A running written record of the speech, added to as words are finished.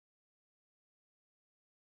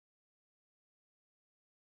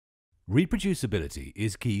Reproducibility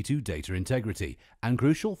is key to data integrity and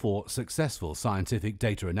crucial for successful scientific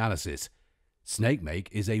data analysis. Snakemake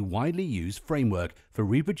is a widely used framework for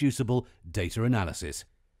reproducible data analysis.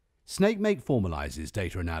 Snakemake formalizes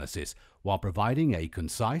data analysis while providing a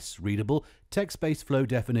concise, readable, text-based flow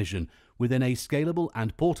definition within a scalable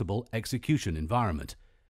and portable execution environment.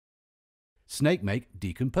 Snakemake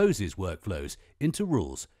decomposes workflows into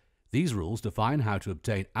rules. These rules define how to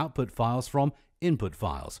obtain output files from input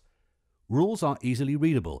files. Rules are easily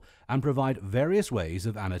readable and provide various ways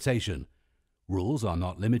of annotation. Rules are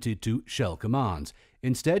not limited to shell commands.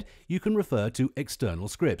 Instead, you can refer to external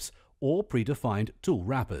scripts or predefined tool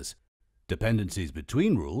wrappers. Dependencies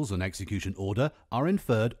between rules and execution order are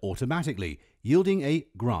inferred automatically, yielding a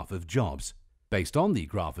graph of jobs. Based on the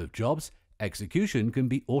graph of jobs, execution can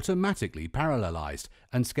be automatically parallelized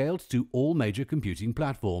and scaled to all major computing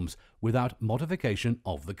platforms without modification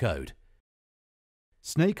of the code.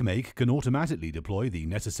 Snakemake can automatically deploy the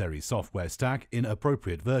necessary software stack in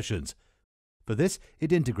appropriate versions. For this,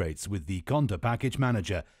 it integrates with the Conda Package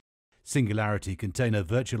Manager, Singularity Container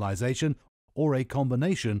Virtualization, or a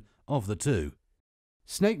combination of the two.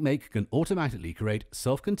 Snakemake can automatically create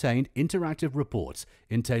self-contained interactive reports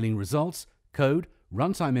entailing results, code,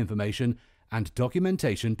 runtime information, and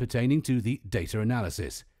documentation pertaining to the data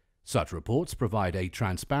analysis. Such reports provide a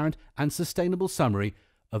transparent and sustainable summary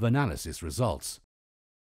of analysis results.